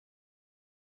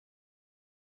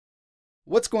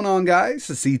What's going on, guys?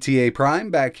 It's CTA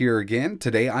Prime back here again.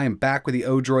 Today I am back with the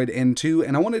Odroid N2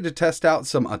 and I wanted to test out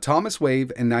some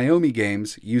Atomiswave and Naomi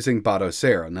games using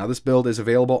Batocera. Now this build is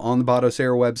available on the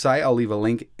Batocera website. I'll leave a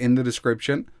link in the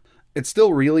description. It's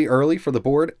still really early for the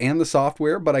board and the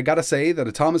software, but I gotta say that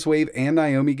Atomiswave and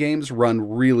Naomi games run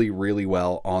really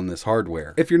well on this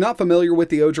hardware. If you're not familiar with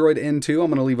the Odroid N2,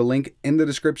 I'm gonna leave a link in the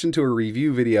description to a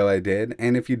review video I did,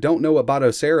 and if you don't know what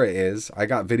Batocera is, I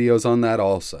got videos on that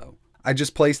also. I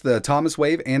just placed the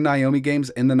Atomiswave and Naomi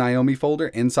games in the Naomi folder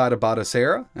inside of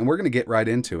Batocera, and we're going to get right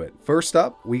into it. First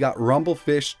up, we got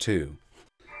Rumblefish 2.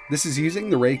 This is using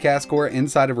the Reicast Core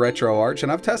inside of RetroArch,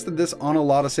 and I've tested this on a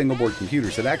lot of single board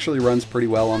computers. It actually runs pretty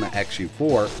well on the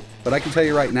XU4, but I can tell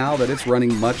you right now that it's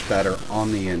running much better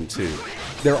on the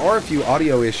N2. There are a few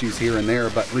audio issues here and there,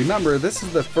 but remember, this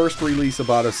is the first release of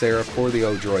Batocera for the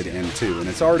Odroid N2, and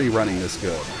it's already running this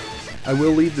good. I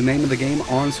will leave the name of the game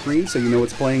on screen so you know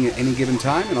it's playing at any given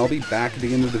time, and I'll be back at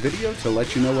the end of the video to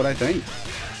let you know what I think.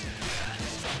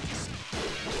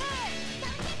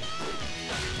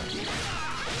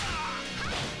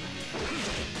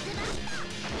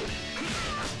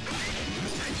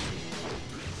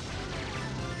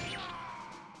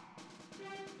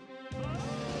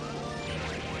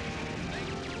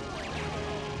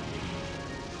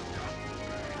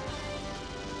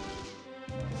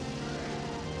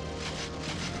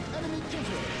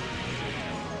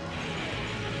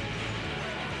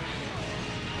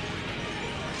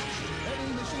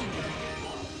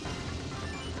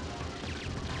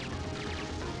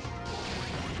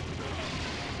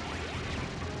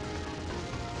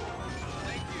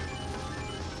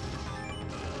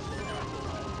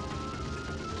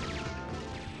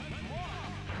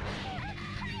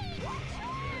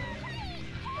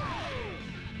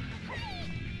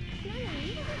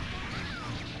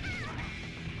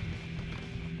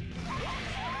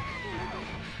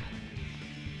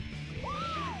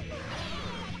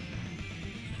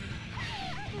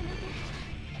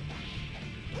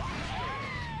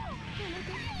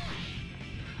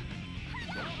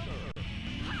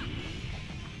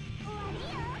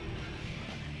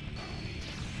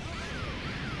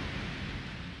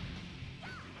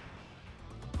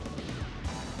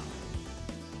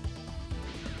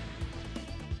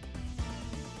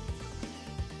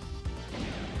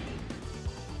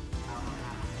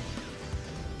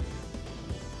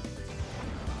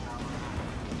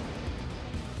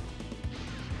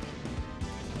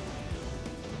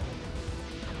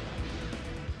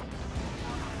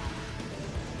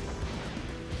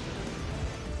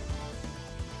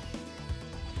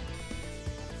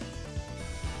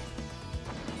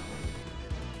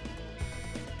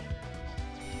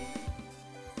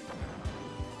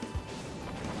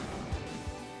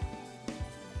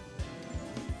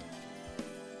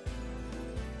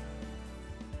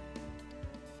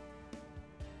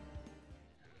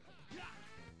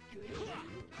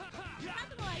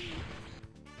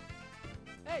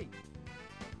 Hey!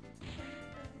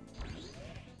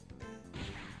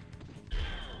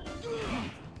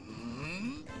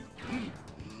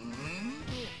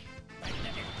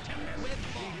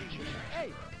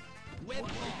 Hey!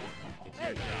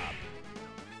 Hey!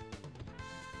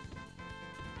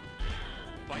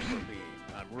 Viper beam,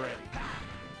 I'm ready.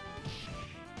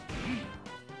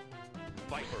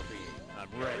 Viper beam,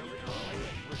 I'm ready.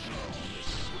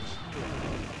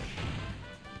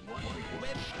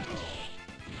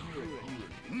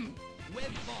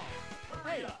 Web ball!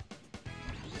 Hey!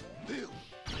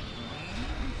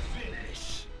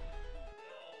 Finish.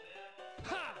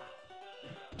 Ha!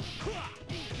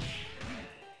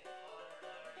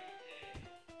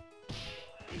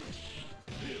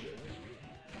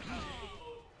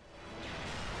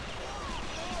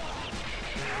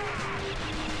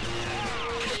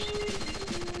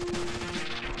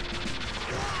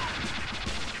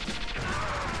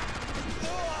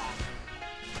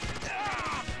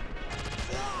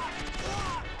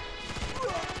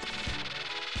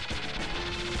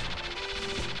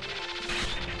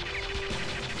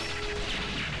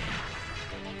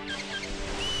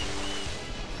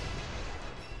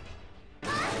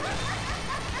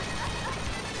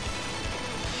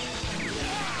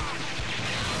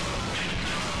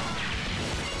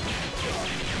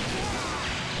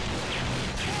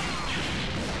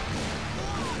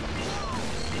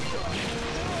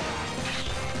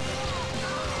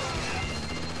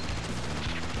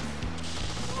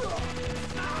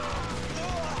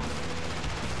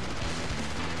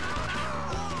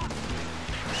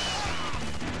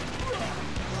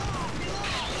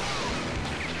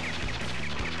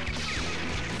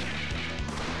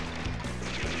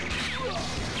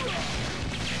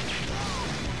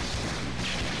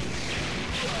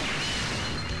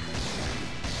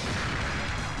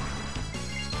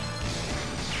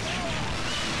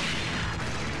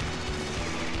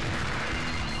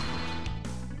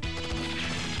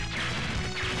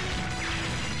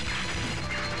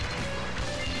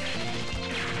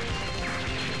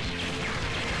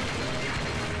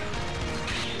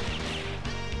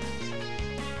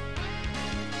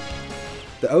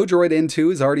 The Odroid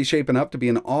N2 is already shaping up to be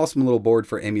an awesome little board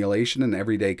for emulation and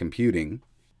everyday computing.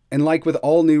 And like with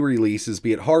all new releases,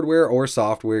 be it hardware or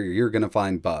software, you're going to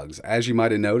find bugs. As you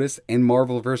might have noticed, in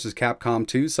Marvel vs. Capcom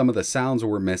 2, some of the sounds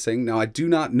were missing. Now, I do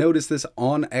not notice this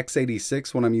on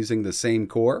x86 when I'm using the same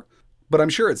core, but I'm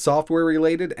sure it's software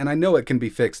related, and I know it can be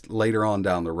fixed later on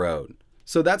down the road.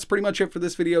 So that's pretty much it for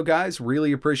this video, guys.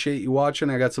 Really appreciate you watching.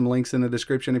 I got some links in the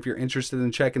description if you're interested in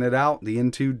checking it out. The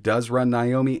N2 does run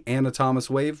Naomi and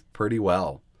Atomiswave pretty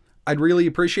well. I'd really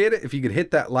appreciate it if you could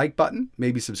hit that like button,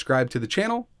 maybe subscribe to the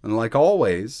channel, and like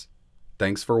always,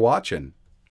 thanks for watching.